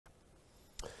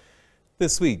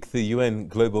This week, the UN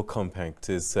Global Compact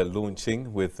is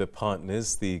launching with the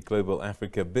partners the Global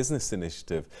Africa Business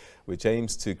Initiative, which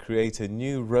aims to create a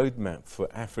new roadmap for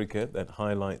Africa that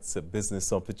highlights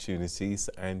business opportunities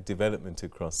and development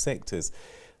across sectors.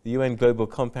 The UN Global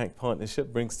Compact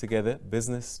partnership brings together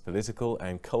business, political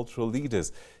and cultural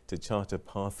leaders to chart a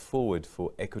path forward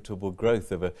for equitable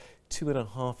growth of a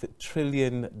 $2.5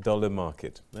 trillion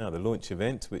market. Now, the launch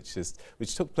event,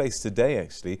 which took place today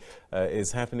actually,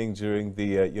 is happening during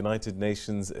the United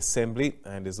Nations Assembly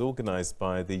and is organized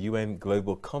by the UN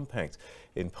Global Compact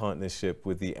in partnership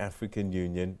with the African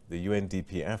Union, the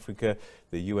UNDP Africa,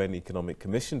 the UN Economic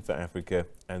Commission for Africa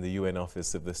and the UN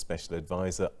Office of the Special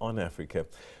Advisor on Africa.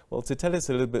 Well, to tell us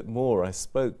a little bit more, I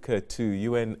spoke to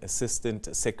UN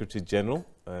Assistant Secretary General,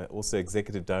 also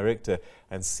Executive Director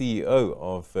and CEO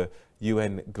of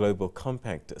UN Global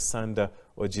Compact, Sanda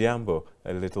Ojiambo,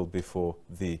 a little before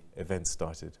the event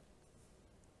started.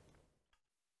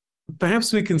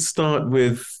 Perhaps we can start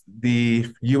with the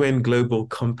UN Global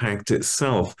Compact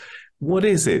itself. What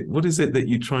is it? What is it that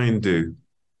you try and do?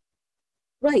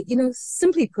 Right.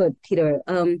 Simply put, Peter,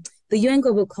 the UN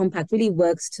Global Compact really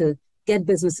works to get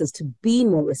businesses to be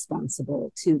more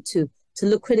responsible, to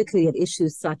look critically at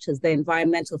issues such as their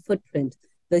environmental footprint,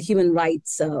 the human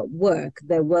rights work,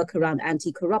 their work around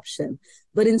anti-corruption,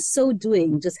 but in so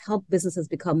doing, just help businesses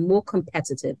become more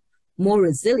competitive, more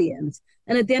resilient,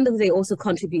 and at the end of the day, also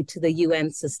contribute to the UN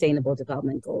Sustainable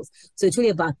Development Goals. So it's really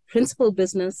about principled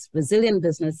business, resilient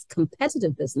business,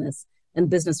 competitive business, and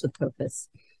business with purpose.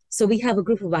 So we have a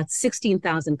group of about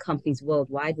 16,000 companies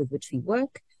worldwide with which we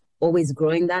work, always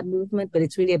growing that movement, but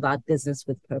it's really about business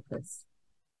with purpose.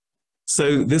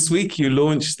 So this week you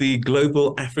launched the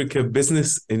Global Africa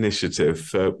Business Initiative.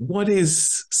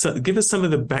 Give us some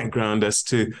of the background as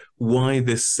to why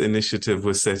this initiative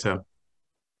was set up.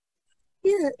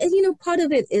 Yeah, and part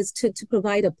of it is to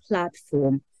provide a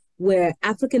platform where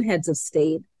African heads of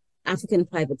state, African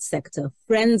private sector,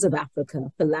 friends of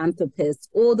Africa, philanthropists,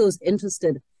 all those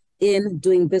interested in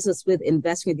doing business with,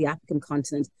 investing with the African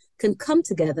continent can come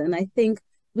together and I think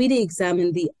really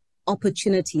examine the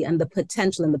opportunity and the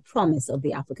potential and the promise of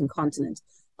the African continent.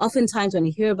 Oftentimes when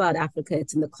you hear about Africa,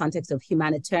 it's in the context of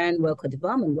humanitarian work or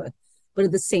development work. But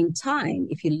at the same time,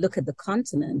 if you look at the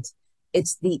continent,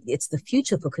 it's the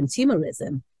future for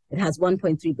consumerism. It has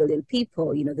 1.3 billion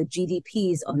people. The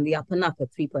GDP is on the up and up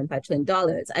at $3.5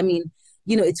 trillion. I mean,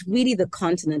 it's really the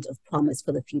continent of promise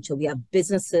for the future. We have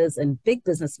businesses and big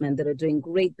businessmen that are doing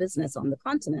great business on the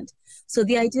continent. So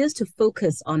the idea is to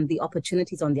focus on the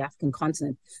opportunities on the African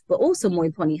continent, but also more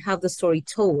importantly, have the story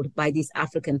told by these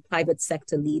African private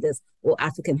sector leaders or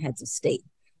African heads of state.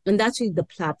 And that's really the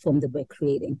platform that we're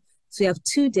creating. So we have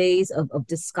 2 days of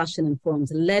discussion and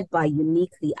forums led by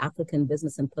uniquely African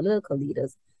business and political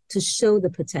leaders to show the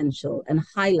potential and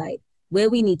highlight where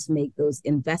we need to make those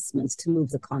investments to move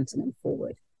the continent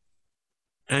forward.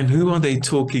 And who are they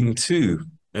talking to,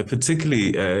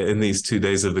 particularly in these 2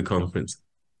 days of the conference?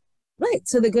 Right,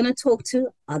 so they're going to talk to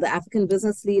other African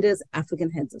business leaders,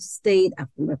 African heads of state,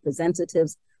 African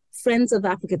representatives, Friends of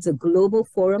Africa. It's a global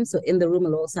forum, so in the room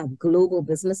we'll also have global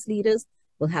business leaders,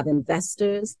 we'll have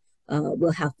investors,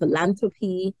 we'll have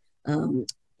philanthropy.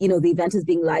 The event is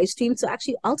being live streamed, so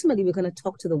actually ultimately we're going to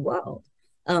talk to the world.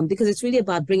 Because it's really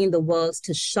about bringing the world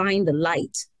to shine the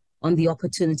light on the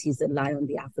opportunities that lie on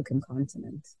the African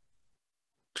continent.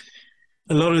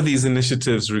 A lot of these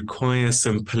initiatives require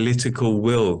some political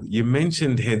will. You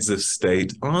mentioned heads of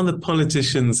state. Are the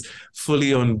politicians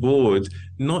fully on board,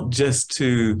 not just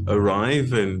to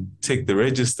arrive and take the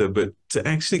register, but to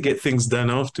actually get things done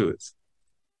afterwards?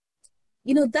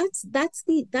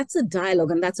 That's a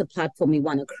dialogue and that's a platform we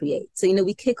want to create. So,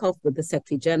 we kick off with the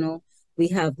Secretary General. We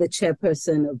have the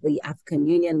chairperson of the African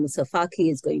Union, Mr.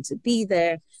 Faki, is going to be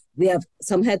there. We have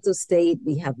some heads of state.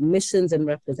 We have missions and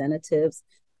representatives.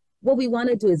 What we want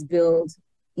to do is build,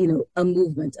 a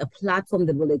movement, a platform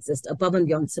that will exist above and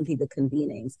beyond simply the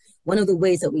convenings. One of the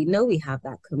ways that we know we have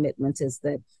that commitment is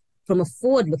that from a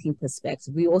forward-looking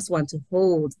perspective, we also want to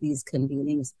hold these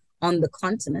convenings on the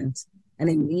continent and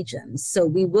in regions. So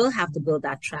we will have to build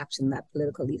that traction, that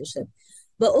political leadership.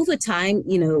 But over time,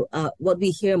 what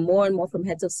we hear more and more from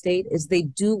heads of state is they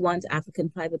do want African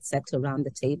private sector around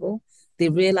the table. They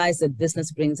realize that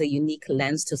business brings a unique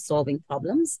lens to solving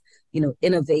problems,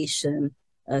 innovation,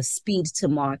 speed to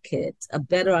market, a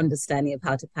better understanding of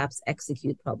how to perhaps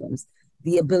execute problems,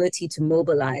 the ability to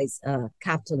mobilize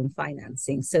capital and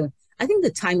financing. So I think the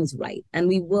time is right, and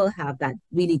we will have that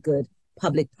really good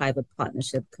public-private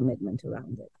partnership commitment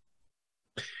around it.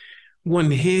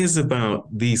 One hears about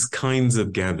these kinds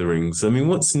of gatherings. I mean,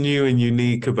 what's new and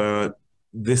unique about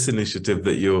this initiative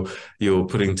that you're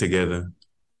putting together?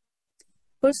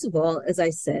 First of all, as I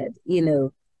said,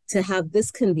 to have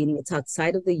this convening, it's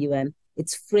outside of the UN.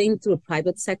 It's framed through a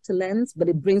private sector lens, but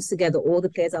it brings together all the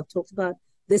players I've talked about.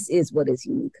 This is what is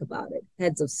unique about it.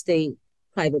 Heads of state,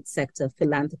 private sector,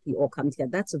 philanthropy, all come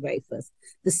together. That's the very first.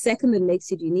 The second that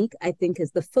makes it unique, I think,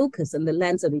 is the focus and the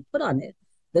lens that we put on it.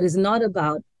 That is not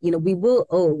about, we will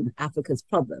own Africa's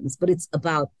problems, but it's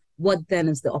about what then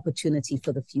is the opportunity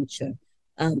for the future.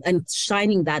 And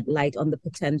shining that light on the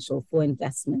potential for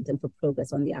investment and for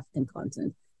progress on the African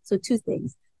continent. So two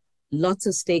things, lots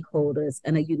of stakeholders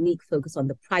and a unique focus on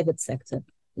the private sector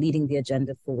leading the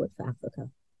agenda forward for Africa.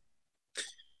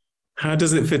 How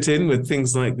does it fit in with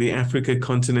things like the Africa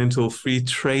Continental Free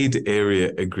Trade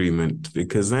Area Agreement?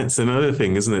 Because that's another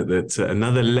thing, isn't it? That's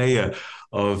another layer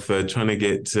of trying to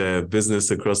get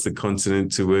business across the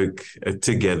continent to work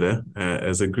together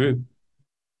as a group.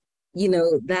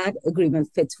 That agreement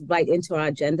fits right into our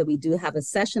agenda. We do have a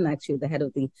session, actually, the head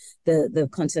of the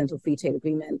Continental Free Trade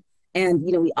Agreement. And,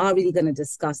 we are really going to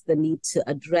discuss the need to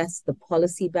address the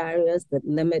policy barriers that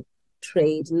limit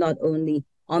trade, not only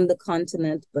on the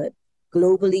continent, but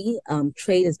globally.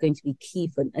 Trade is going to be key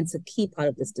and it's a key part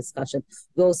of this discussion.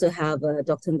 We also have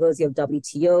Dr. Ngozi of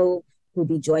WTO, who'll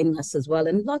be joining us as well,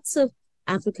 and lots of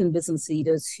African business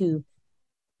leaders who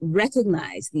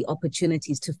recognize the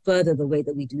opportunities to further the way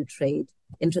that we do trade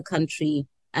intra-country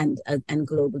and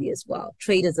globally as well.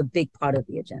 Trade is a big part of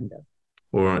the agenda.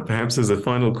 All right, perhaps as a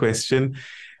final question,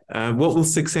 what will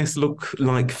success look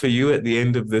like for you at the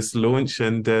end of this launch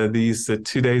and these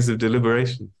 2 days of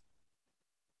deliberation?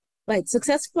 Right,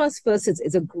 success for us first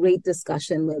is a great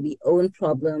discussion where we own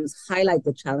problems, highlight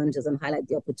the challenges and highlight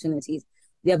the opportunities.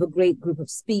 We have a great group of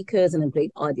speakers and a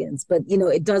great audience, but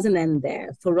it doesn't end there.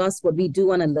 For us, what we do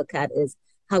want to look at is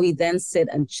how we then sit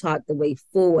and chart the way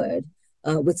forward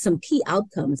with some key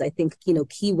outcomes. I think,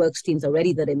 key work streams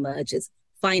already that emerge is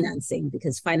financing,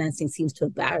 because financing seems to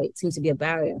be a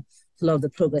barrier to a lot of the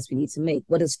progress we need to make.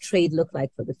 What does trade look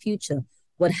like for the future?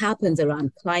 What happens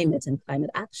around climate and climate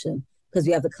action? Because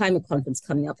we have the climate conference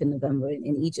coming up in November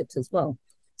in Egypt as well.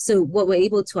 So what we're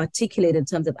able to articulate in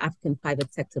terms of African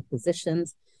private sector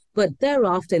positions, but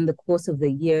thereafter in the course of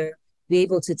the year, be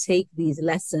able to take these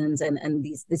lessons and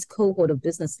this cohort of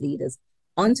business leaders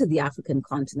onto the African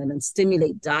continent and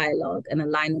stimulate dialogue and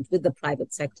alignment with the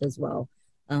private sector as well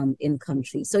in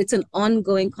country. So it's an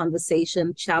ongoing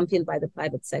conversation championed by the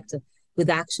private sector with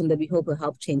action that we hope will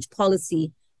help change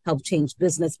policy, help change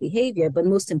business behavior, but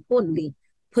most importantly,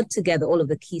 put together all of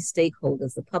the key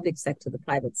stakeholders, the public sector, the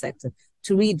private sector,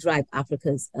 to really drive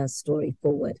Africa's story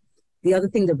forward. The other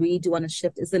thing that we do want to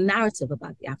shift is the narrative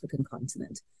about the African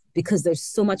continent, because there's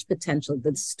so much potential.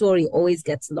 The story always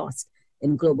gets lost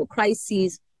in global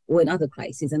crises or in other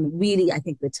crises. And really, I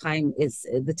think the time is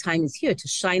here to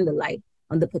shine the light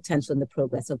on the potential and the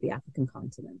progress of the African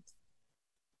continent.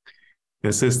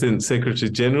 Assistant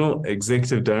Secretary General,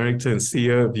 Executive Director and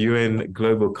CEO of UN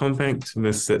Global Compact,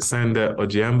 Ms. Sanda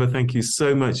Ojiambo, thank you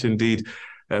so much indeed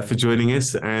for joining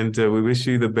us, and we wish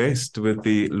you the best with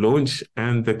the launch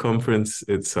and the conference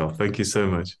itself. Thank you so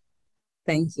much.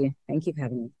 Thank you. Thank you for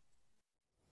having me.